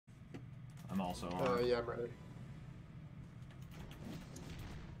also yeah, I'm ready.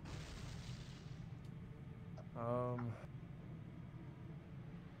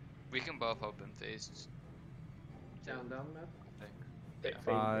 We can both open phase. Down, map. I think. Take Yeah.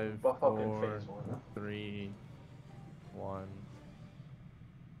 5, buff up in 4, phase 1. 3, 1.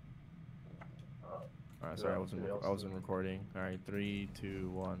 Alright, sorry, I wasn't recording. Alright, 3, 2,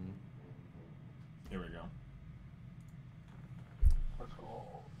 1. Here we go. Let's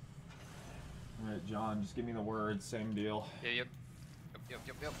go. Alright, John, just give me the words, same deal. Yep.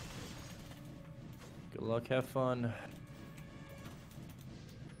 Good luck, have fun.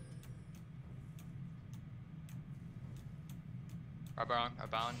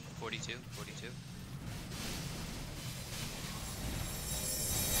 Abound, 42.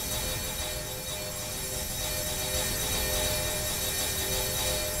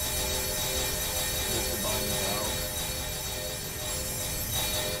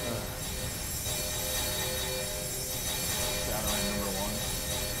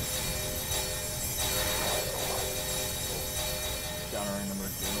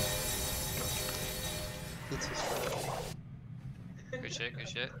 Good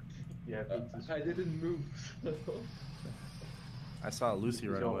shit. Yeah, I didn't move. I saw Lucy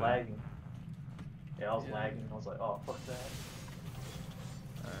right away. Lagging. Yeah, I was lagging. I was like, oh, fuck that.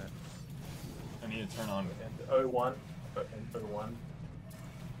 Alright. I need to turn on. And 01. And 01.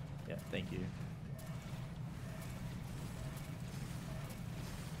 Yeah, thank you.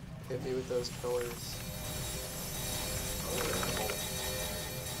 Hit me with those pillars.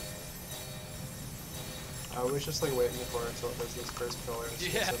 I was just like waiting for it until it does those first pillars.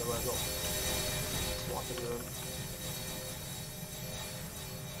 Yeah. So otherwise I'll just walk into them.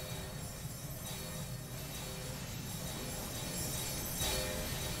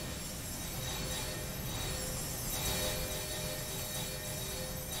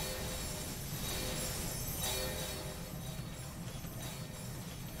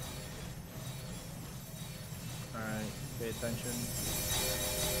 Alright, pay attention.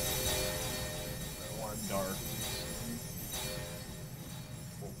 One dark.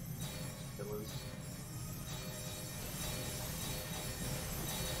 Pillars.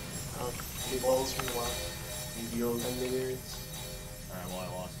 Meatballs from the left. Meteors. And meteors. Alright, well I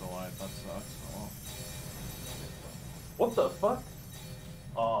lost a life, that sucks. Oh. What the fuck?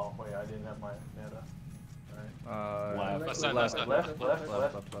 Oh, wait, I didn't have my mana. Alright. Left. Left.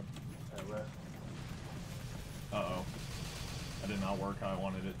 Left. Uh-oh. That did not work how I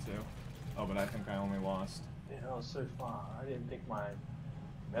wanted it to. Oh, but I think I only lost. Yeah, that was so far. I didn't think my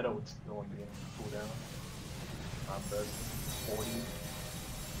meta would still be in cooldown. I'm best 40.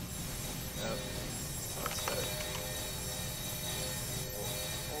 Yep. That's better.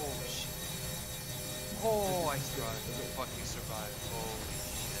 Oh shit. Oh, I survived. I fucking survived. Holy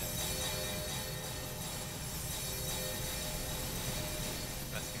shit.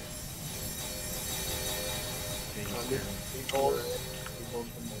 That's good. Equals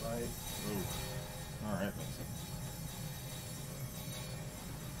from the right. Ooh. Alright, that's it.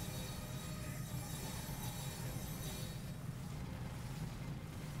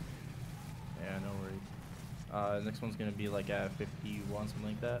 Yeah, no worries. Next one's gonna be like at 51, something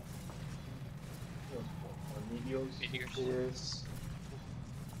like that. Meteors. Meteors.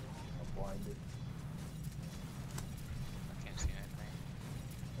 I'm blinded. I can't see anything.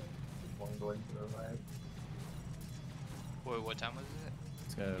 One going to the right. Wait, what time was it?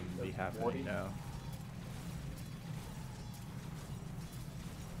 It's gonna be happening 40. now.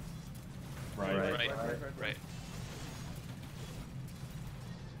 Right.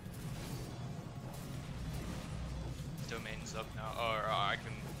 Domain's up now, or I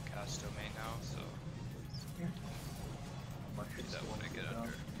can cast domain now, so that when I get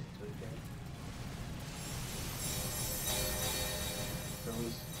under.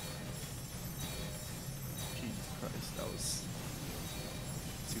 Jesus Christ, that was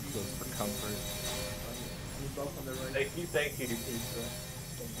too close for comfort. You both on the right. Thank you, pizza.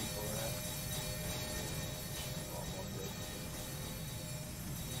 Thank you for that.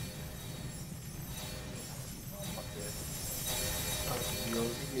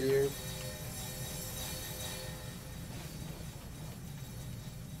 Meteor.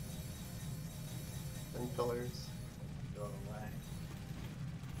 And pillars. Go away.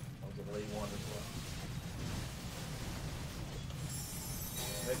 That was a late one as well.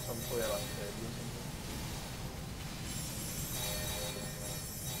 Next one play like that.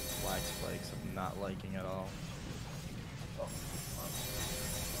 Black spikes I'm not liking at all.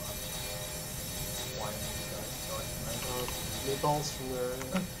 Meatballs from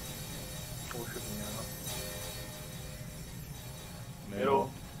the middle.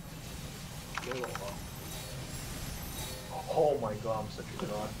 Oh my god, I'm such a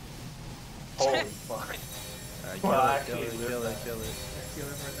god. Holy fuck. Alright, Well, I kill it, actually kill it, lived kill it, kill that. it. I kill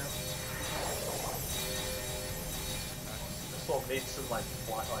him right now. I saw Mason like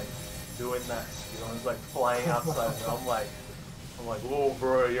doing that skill and it's like flying outside and I'm like, whoa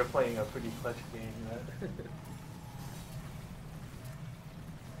bro, you're playing a pretty clutch game, man.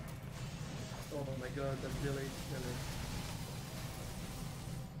 Oh my god, that really.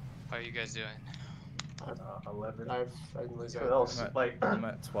 How are you guys doing? 11. I didn't lose What that. else? Like, I'm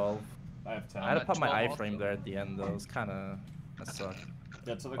at 12. I have 10. I had to at pop my 12 iframe also. there at the end though. It's kinda that sucked.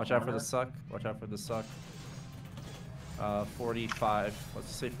 Get to the Watch corner. out for the suck. Watch out for the suck. 45. Let's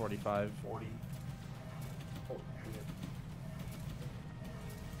just say 45. 40. Holy shit.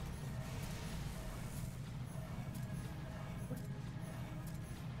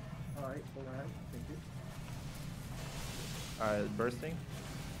 Alright, thank you. Alright, bursting.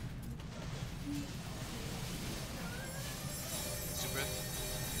 Super.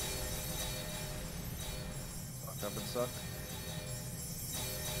 Watch out for the suck.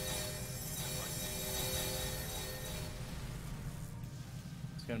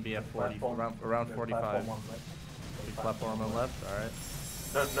 It's gonna be at 40, around 45. Platform on left. Big platform on the left. Alright.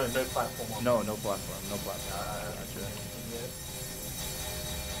 No platform on No platform. No platform. Gotcha.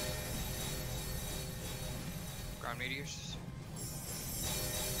 Ground meteors.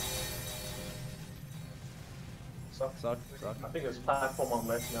 Suck. I think there's platform on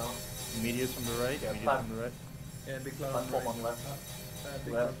left now. Meteors from the right. Yeah, Meteors from the right. Yeah, big cloud Platform right. on left.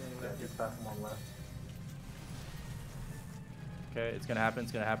 Big Left. cloud on Yeah, left. big platform on left. Okay, it's gonna happen.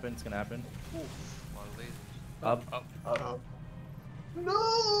 It's gonna happen. It's gonna happen. Oof. A lot of lasers. Up. Up. No!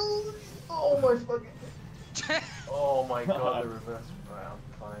 Oh my fucking. Oh my god, the reverse. Right, I'm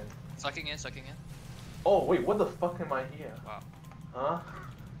fine. Sucking in. Oh wait, what the fuck am I here? Wow. Huh?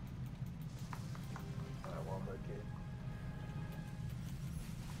 Alright, one more kid.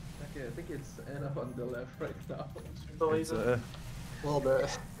 Okay, I think it's Anna on the left right now. So It's, A little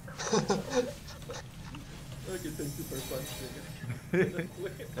bit. Okay, thank you for punching.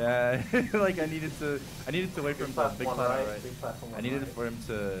 yeah, like I needed to wait for him to big cloud right? right. Big platform I on needed right. for him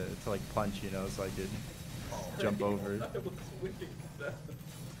to like punch, you know, so I could jump over. I was waiting for that.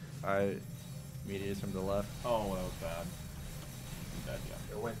 Alright, meteors from the left. Oh, that was bad. I'm dead,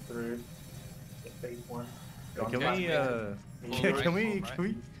 yeah. It went through. The big one. Can we, Full can we, right, can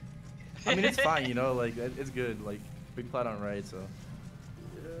we? I mean, it's fine, you know, like it's good. Like big cloud on right, so.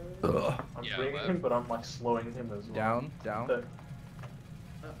 I'm Yeah, bringing but- him, but I'm like slowing him as well. Down.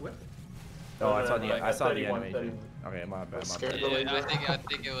 What? Oh, No, I no, saw no, the like I at saw the 31, animation. Okay, my bad. Scared Yeah, the laser. I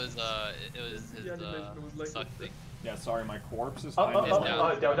think it was his The animation was like suck this. thing. Yeah, sorry, my corpse is Oh, kind of down.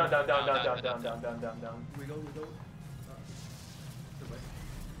 down. We go. Survive.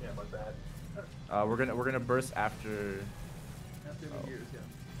 Yeah, my bad. We're gonna burst after. After Oh. the years, yeah.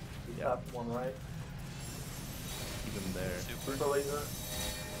 Two Yeah. tap, one right. Keep him there. Super. Super laser.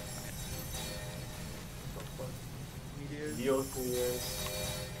 Meteors. Deal. Years.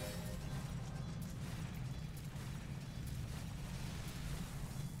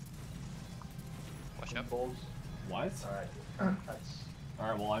 Watch out. Balls. What? Alright. That's.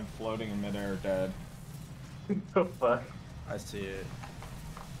 Alright, well, I'm floating in midair dead. The fuck? I see it.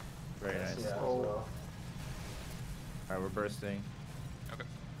 Very nice. Yeah, as Oh. well. Alright, we're bursting. Okay.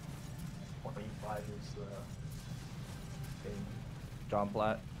 25 is the thing. John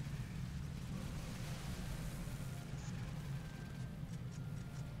Platt.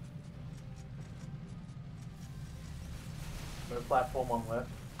 No platform on left.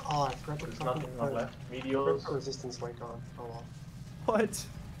 Oh, I forgot to There's fucking nothing on put left. Meteors. resistance link on. Oh well. What?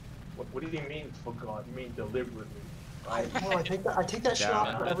 What do you mean forgot? You mean deliberately? I take that shit Down.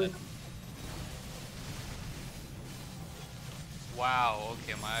 off for every. Wow.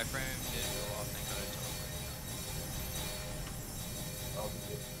 Okay, my iframe did go off. Thank God I I'll be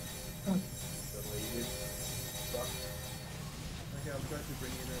good. Deleted. Suck. Okay, I'll try to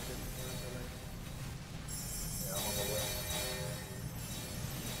bring it a bit further. Yeah, I'm on the way.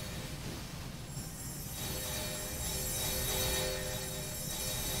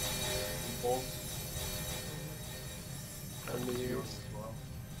 Balls. And the years. as well.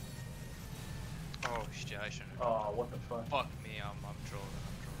 told. Oh shit! I shouldn't. Oh, what the fuck? Fuck me. I'm trolling.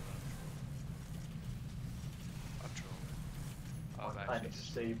 I'm trolling. I'm trying to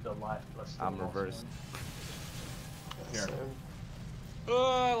save the life. I'm reversed. Here. So,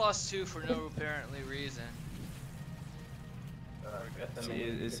 Oh, I lost 2 for no apparently reason.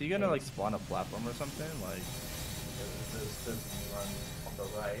 Is he gonna like spawn a platform or something? Like. There's one on the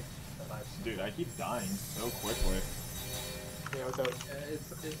right. And I Dude, I keep dying so quickly. yeah, without.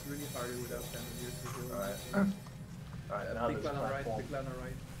 It's really hard without 10 years to do. Alright. Alright, now Big this plan on right, platform. big plan on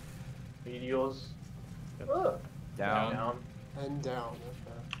right. Meteors. Yep. Down. Down. And down.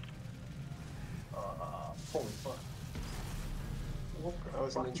 Okay. Holy fuck. What the That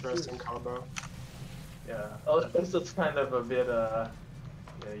was an fuck is interesting this? combo. Yeah. Oh, this is kind of a bit, yeah,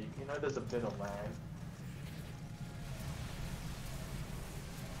 you know there's a bit of lag.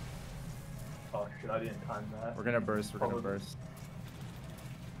 Oh shit, I didn't time that. We're gonna burst. We're gonna Probably. burst.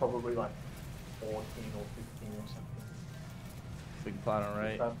 Probably like 14 or 15 or something. Big plot on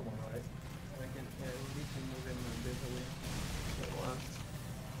right. Platform on right. I can, yeah, we need to move in a bit away. Okay, left.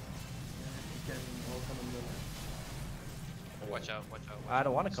 Yeah, you can all come on the left. Watch out, watch out. Watch I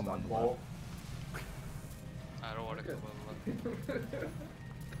don't want to come on the Ball. left. I don't want to Okay. come on the left.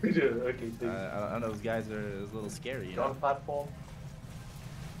 Okay, dude. I don't know. Those guys are a little scary. You Gun know? platform.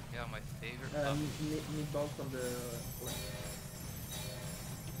 Yeah, my favorite. Meatballs on the left.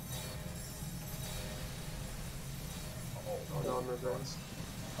 Oh, no, I'm reverse.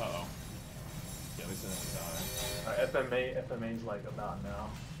 Uh-oh. Yeah, this isn't die. Alright, FMA's like about now.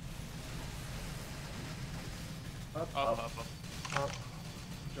 Up, Up, up, up. Up.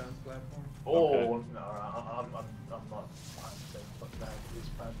 John's platform. Oh, Okay. no, I'm not saying fuck that, this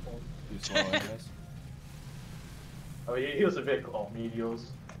platform. You slowing this? Oh, he was a bit,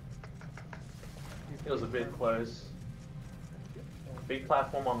 meteors. He was a bit close. Big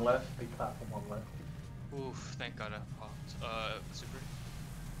platform on left, big platform on left. Oof, thank god I popped. Super.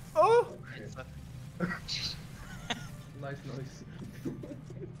 Oh! Left. Nice noise.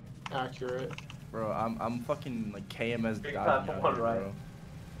 Accurate. Bro, I'm fucking like KMS Big dodging platform out on here, right. bro.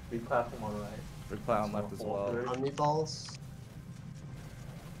 Big platform on right. Big plot on left as Fall well. through. On meatballs.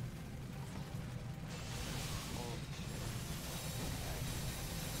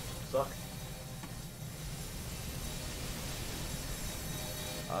 Suck.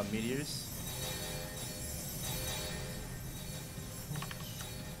 Meteors.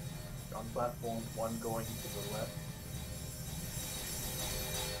 On platform, one going to the left.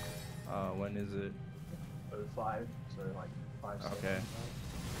 When is it? 05, so like 5 seconds. Okay.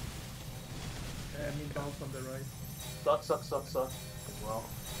 Meatballs on the right. Suck as well.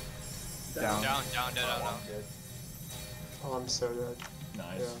 Down. Down, down, down, down. I'm dead. Oh, I'm so dead.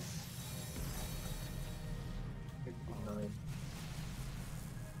 Nice. Yeah. 59.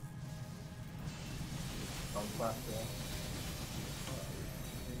 On platform.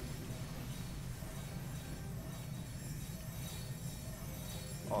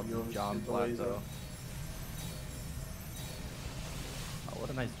 Oh, Yours John super Platt laser. though. Oh, what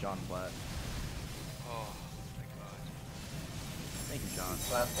a nice John Platt. Oh my god. Thank you, John.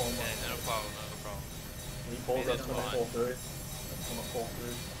 Platform. Yeah, no problem, no problem. Meatball, Maybe that's that's gonna fine. fall through. That's gonna fall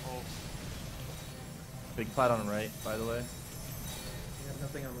through. Oh, Big plat on right, by the way. We have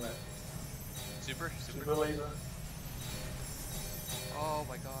nothing on left. super, super. Super laser. Oh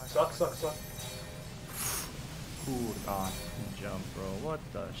my god. Suck. Cool, ah, jump, bro. What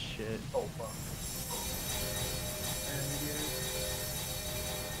the shit? Oh fuck. And meteors.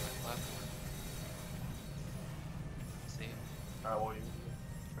 My left. See? Alright, well you.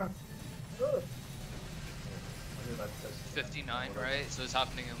 I did that test. 59, right? So it's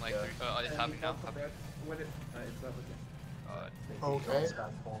happening in like Yeah. three, it's happening now? Meatballs on left. What it? It's up again. Okay.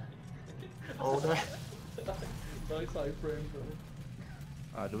 Platform. Oh, that. Nice iframe,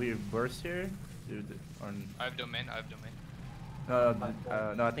 bro. Do we burst here? Dude, or I have domain,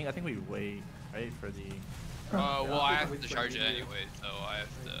 no, I think we wait, right, for the. well, I have Which to one charge do it you- anyway, so I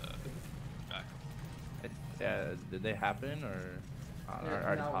have to back. Yeah, did they happen or? Yeah,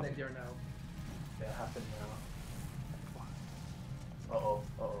 already now, popped? they are now. Yeah, it happened now. Uh-oh.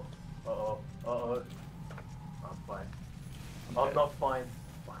 I'm fine. I'm Okay. not fine.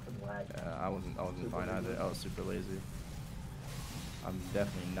 Fucking lag. I wasn't fine either. I was super lazy. I'm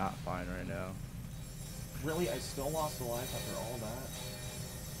definitely not fine right now. Really? I still lost a life after all that?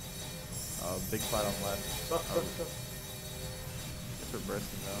 Big plat on left. Suck. Guess we're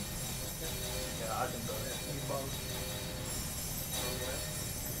bursting though. Yeah, I can go. Meatballs. On left.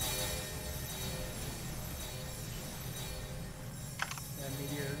 And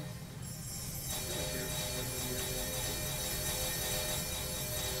meteors.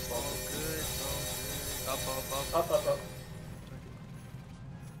 All good, all good. Up. Up.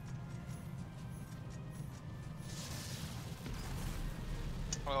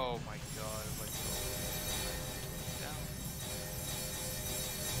 Oh my god, like down.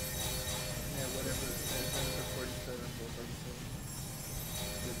 Yeah, whatever. Jennifer 47 or 47.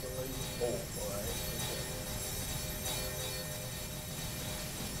 Oh, alright.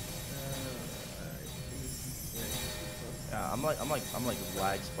 Yeah, I'm like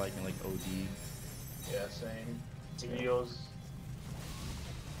lag spiking like OD. Yeah, same. Meteos.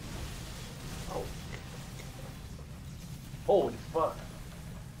 Oh, Holy fuck.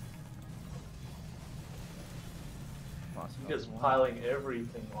 Awesome. He's just piling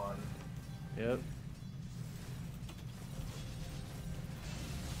everything on. Yep.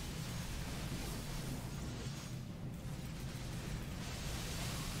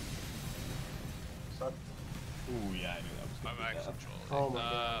 Suck. Ooh, yeah, I knew that was I'm gonna be actually tough. trolling. Oh my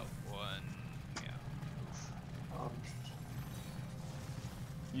God. One. Yeah.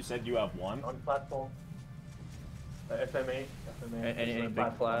 You said you have one? On platform. FMA. FMA. Any There's a big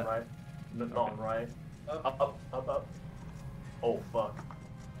platform on plat? right. No, not on right. Up. Up. Oh fuck.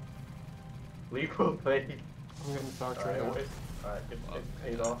 Legal play. I'm getting fucked right now. Alright, it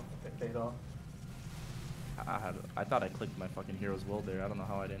paid off. It paid off. I thought I clicked my fucking hero's will there. I don't know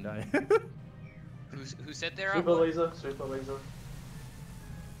how I didn't die. Who said they're out Super one? laser, super laser.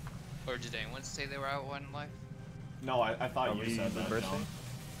 Or did anyone say they were out one life? No, I thought Are you we said that, reversing? John.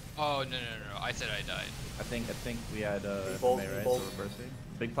 Oh no. I said I died. I think we had Meatballs, FMA, right? meatballs. So reversing.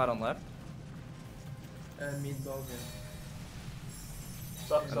 Big plat on left. Meatballs, yeah.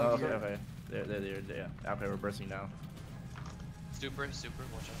 Suck, Oh, suck, okay, suck. okay. There, yeah. Okay, reversing now. Super,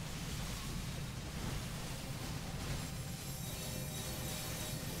 watch out.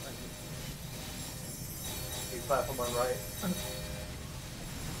 Big platform on right.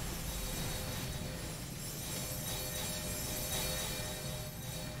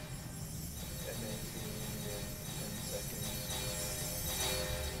 And then 10 seconds.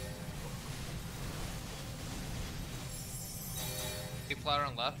 Big flower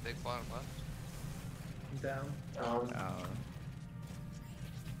on left, big flower on left. Down.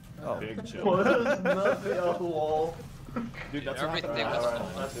 Oh, Big chill. What is nothing on the wall? Dude, that's Everything not was bad.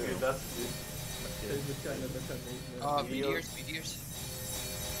 on. That's good, that's good. It's kind of a Meteors.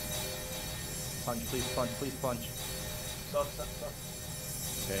 punch, please punch. Suck.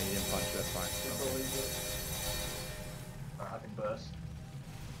 Okay, you didn't punch. That's fine. Super laser. Alright, I can burst.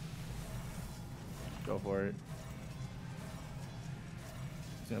 Go for it.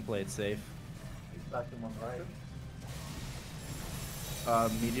 He's gonna play it safe. Big platform on right.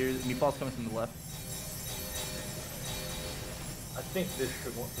 Meatball's coming from the left. I think this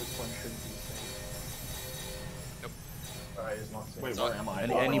one should be safe. Nope. Alright, it's not safe. Wait, where am I?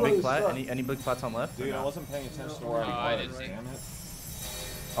 Any Oh, big plat? suck. Any big plats on left? or Dude, I no? wasn't paying attention to No, where I I was, didn't see. damn it.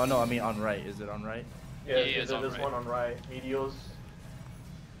 Oh no, I mean on right. Is it on right? Yeah, it's there's on right. one on right. Meteos.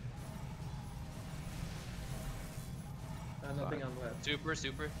 nothing on left. Super.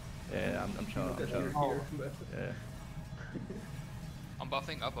 Yeah, I'm chilling. Look I'm at chilling. here, but Yeah. I'm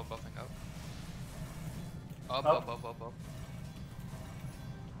buffing up. Up.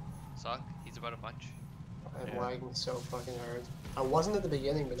 Suck. He's about to punch. I'm Yeah. lagging so fucking hard. I wasn't at the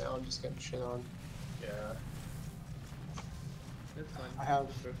beginning, but now I'm just getting shit on. Yeah. it's fine. I have-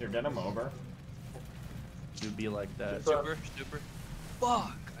 Here, get him over. Do be like that. Super. Super.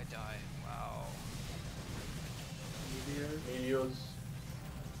 Fuck! I died. Wow. Meteor. Meteos.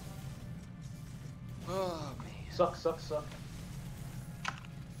 Oh man. Suck.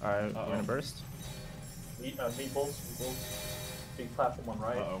 Alright, Uh-oh. we're gonna burst. Meatballs. Big platform on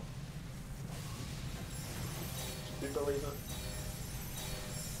right. Uh-oh. Super laser.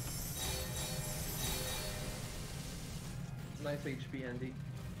 Nice HP, Andy.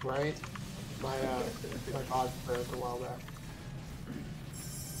 Right? My pod broke a while back.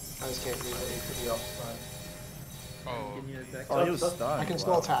 I just can't use it. Could be offside. Oh. Can you attack? Oh, he was Suck. stunned. I can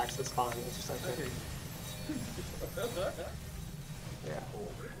still attack, so it's fine. It's just I Okay. can't. Yeah.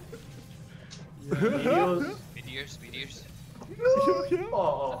 Meteos. Meteors.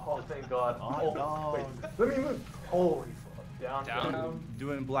 Oh, thank God. Oh, wait. dog. Let me move. Holy fuck. Down. Down.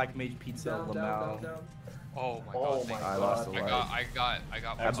 Doing Black Mage Pizza, Down. Lamau. Oh my Oh god. my Thank I God. lost a I life. got I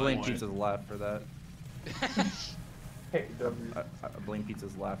blame Excellent. Pizza's laugh for that. Hey, W. I blame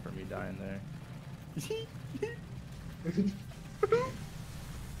Pizza's laugh for me dying there.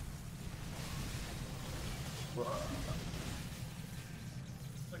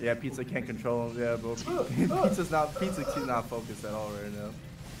 Yeah, Pizza can't control him. Yeah, but Pizza's not focused at all right now.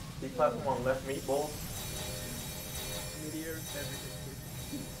 Big platform on left. Meatballs. Meteor,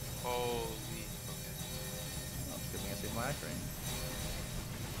 everything. Holy. Oh, good thing I saved my ice ring.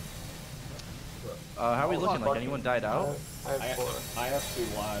 How are we looking? Like anyone died out? I have 4. I have 2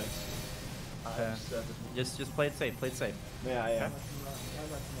 lives. I Okay. have 7. Just play it safe. Play it safe. Yeah, Okay.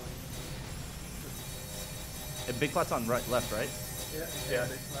 And big plot's on left, right? Yeah.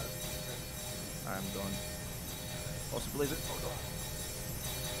 Alright, I'm going. Also, blaze it.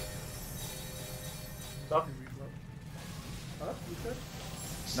 Suck. Up, you said?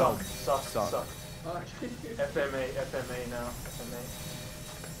 No, Suck. suck. Oh, actually. FMA now. FMA.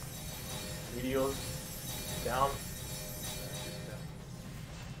 Meteos. Down.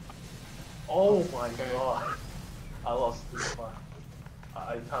 Oh my god. I lost this spot.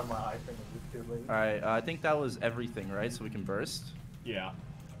 I timed my iPhone a bit too late. Alright, I think that was everything, right? So we can burst? Yeah.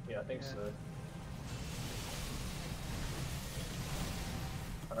 Yeah, I think Yeah. so.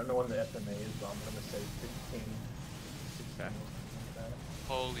 I don't know when the FMA is, but I'm gonna say 15, 16 Okay. or something like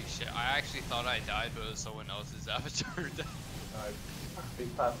that. Holy shit, I actually thought I died, but it was someone else's avatar. Alright,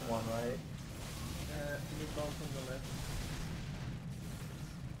 big platform on right. Meatball from the left.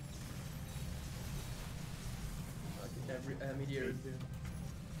 Okay, meteor is there.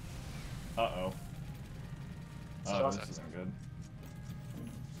 Uh-oh. Oh, Sucks. this isn't good.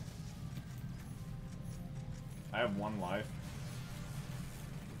 I have 1 life.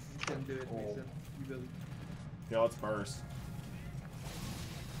 You can do it, Oh. Mason. You will. Yeah, let's burst.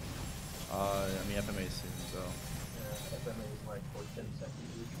 I mean, FMA soon, so. Yeah, FMA is like for 10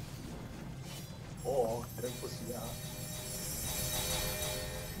 seconds. Or, don't pussy out.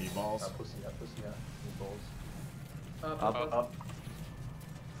 Meatballs. Pussy out. Meatballs. Up. Up.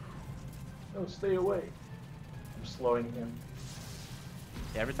 No, stay away. I'm slowing him.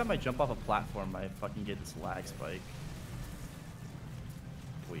 Yeah, every time I jump off a platform, I fucking get this lag spike.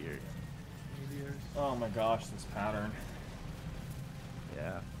 Weird. Meteors. Oh my gosh, this pattern.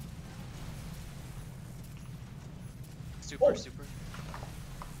 Yeah. Super, Oh. super.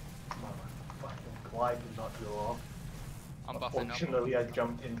 My fucking glide did not go off. I'm buffing up. Unfortunately, I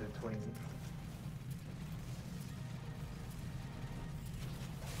jumped in between.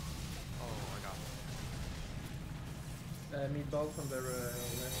 Oh, I got Meatball from the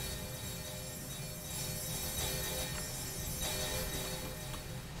left.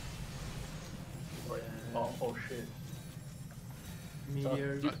 Oh shit.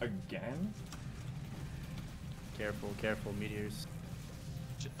 Meteors. Again? Careful, meteors.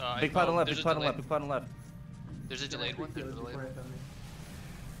 it. Big cloud on left, there's big a cloud on delayed- left, big cloud on left. There's a delayed one. There's a delayed one.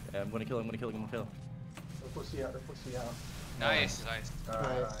 Yeah, I'm gonna kill him, I'm gonna kill. The pussy out. Nice.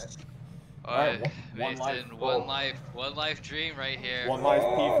 Alright. Alright, Mason, one one life dream right here. 1 life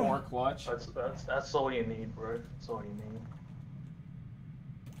P4 clutch. That's all you need, bro. That's all you need.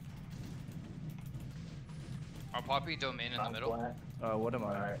 Our poppy domain in the I'm middle. black. What am I?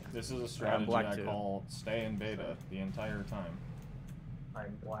 Alright, This is a strategy black I too. call stay in beta the entire time.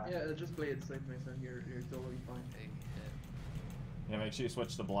 I'm black. Yeah, just play it safe, Mason. You're totally fine. Big hit. Yeah, make sure you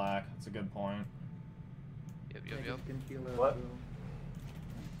switch to black. That's a good point. Yep. Maybe you can kill it. What?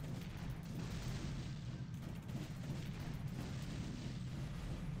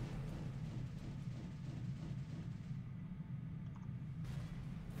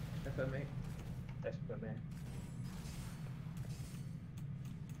 FMA. FMA.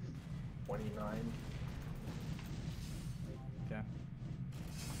 29. Okay.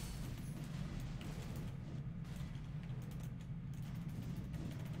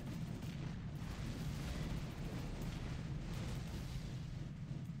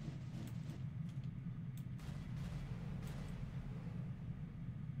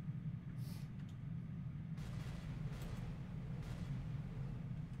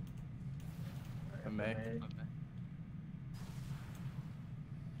 FMA. Okay.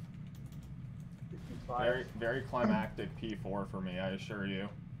 55. Very climactic P4 for me, I assure you.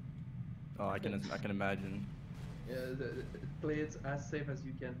 Oh, I can imagine. Yeah, play it as safe as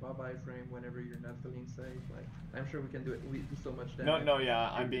you can. Pop iframe whenever you're not feeling safe. Like, I'm sure we can do it. We do so much damage. No, yeah,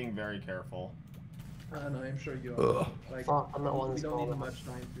 I'm being very careful. No, I'm sure you are. Ugh. Like, Fuck, I'm not one we that's don't need called much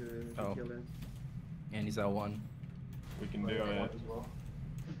time to Oh. kill it. And he's at 1. We can do Wait, I want it. as well.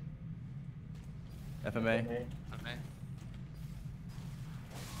 FMA. Okay.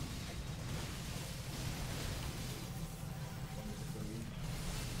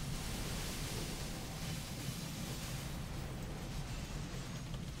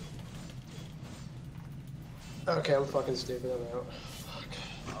 Okay, I'm fucking stupid. I'm out.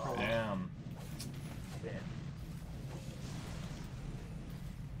 Fuck. Damn. Damn.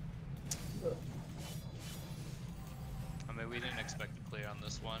 I mean, we didn't expect to clear on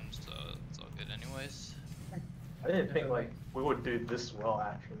this one, so it's all good anyways. I didn't think like we would do this well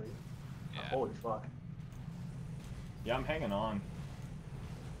actually. Yeah. Holy fuck. Yeah, I'm hanging on.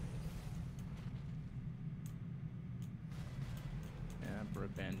 Yeah, for a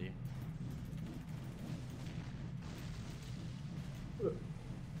bandy.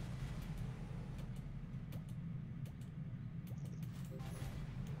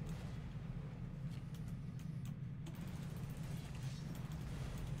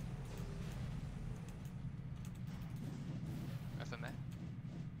 FMA.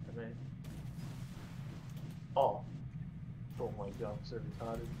 I mean, my god, I'm so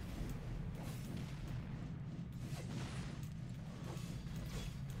retarded.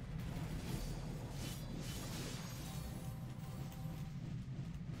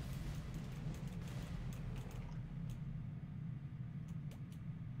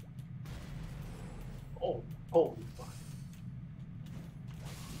 Oh, holy fuck.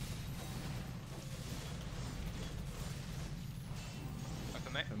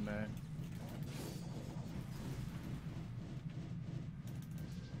 FMA? FMA.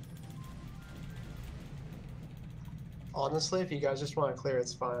 Honestly, if you guys just want to clear,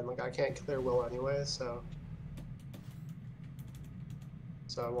 it's fine. Like, I can't clear Will anyway, so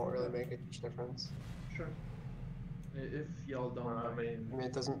it won't really make a huge difference. Sure. If y'all don't I mind. mean, I mean,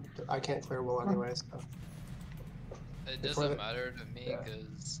 it doesn't. I can't clear Will anyway, so. It Before doesn't the- matter to me yeah.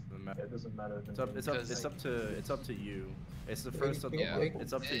 because it doesn't matter. It's up. It's up. Because- It's up to you. It's the first of the Yeah. month.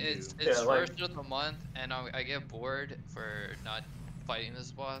 It's up to you. it's Yeah, like- first of the month, and I get bored for not fighting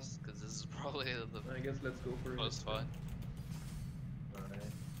this boss because this is probably the I guess let's go for most it. fun. Alright.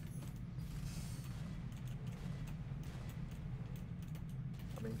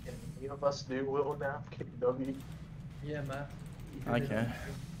 I mean, can any of us do Will now? KW? Yeah, Matt. I can.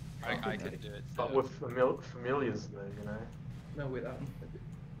 I can do it. But too. with familiars though, you know? No, wait.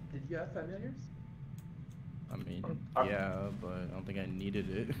 Did you have familiars? I mean, I'm- yeah, but I don't think I needed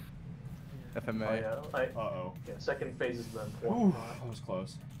it. Yeah. FMA. Oh, yeah, like, Uh-oh. yeah, second phase is the Ooh, important part. that was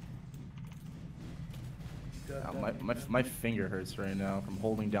close. You got My finger hurts right now from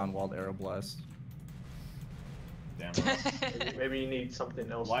holding down Wild Arrow Blast. Damn it. Maybe you need something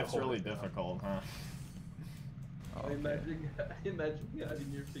else. to Life's hold really it down. difficult, huh? Oh, okay. Imagine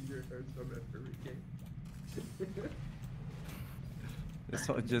having your finger hurts from a hurricane. It's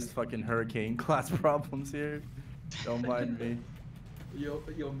all just fucking hurricane class problems here. Don't mind me. Yo,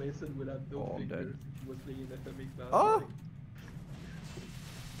 Mason would have no Oh, I'm dead. fingers if he was playing FMA class. Oh! like-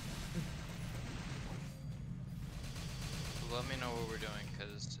 Let me know what we're doing,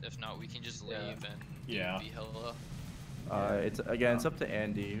 because if not, we can just leave Yeah. and Yeah. be hella. It's again. It's up to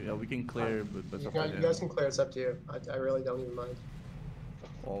Andy. We can clear, but it's You up to guys, him. you guys can clear. It's up to you. I really don't even mind.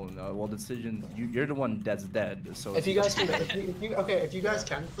 Well, no. Well, decision. You're the one that's dead. So If you it's- guys can, if you guys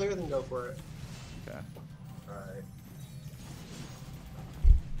can clear, then go for it. Okay. Alright.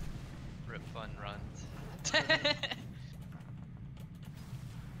 Rip fun runs.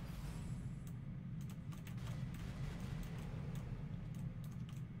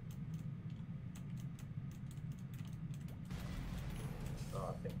 Oh,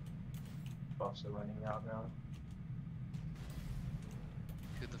 I think buffs are running out now.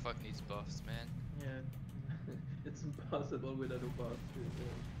 Who the fuck needs buffs, man? Yeah, it's impossible with that buff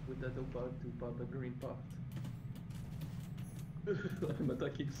to pop a green pot. I'm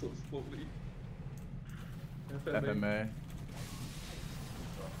attacking so slowly. FMA.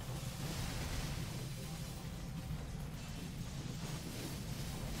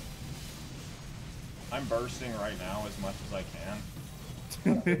 I'm bursting right now as much as I can.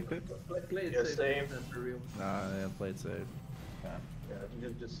 Play it Yeah, safe, same. man, for real. Nah, yeah, play it safe. Okay. Yeah,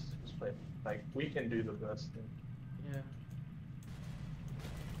 you just play. Like, we can do the best thing. Yeah.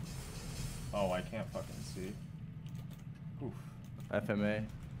 Oh, I can't fucking see. Oof. FMA.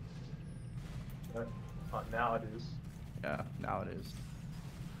 But now it is. Yeah, now it is.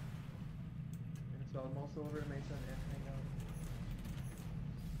 It's almost over, Mason. Yeah, hang on.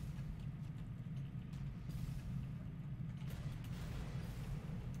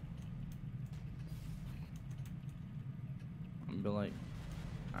 I'm be like,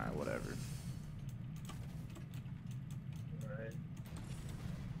 alright, whatever. Alright.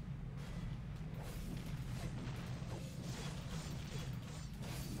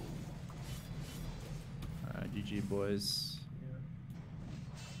 Alright, GG boys. Yeah.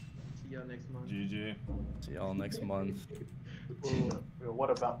 See ya next month. GG. See y'all next month. Well, what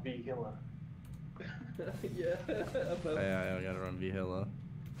about V Healer? Yeah. But Yeah, I gotta run Vihila.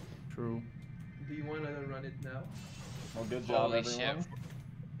 True. do you wanna run it now? Well, good job, Holy everyone. shit.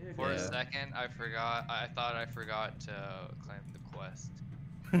 Yeah, For a Yeah. second, I thought I forgot to claim the quest.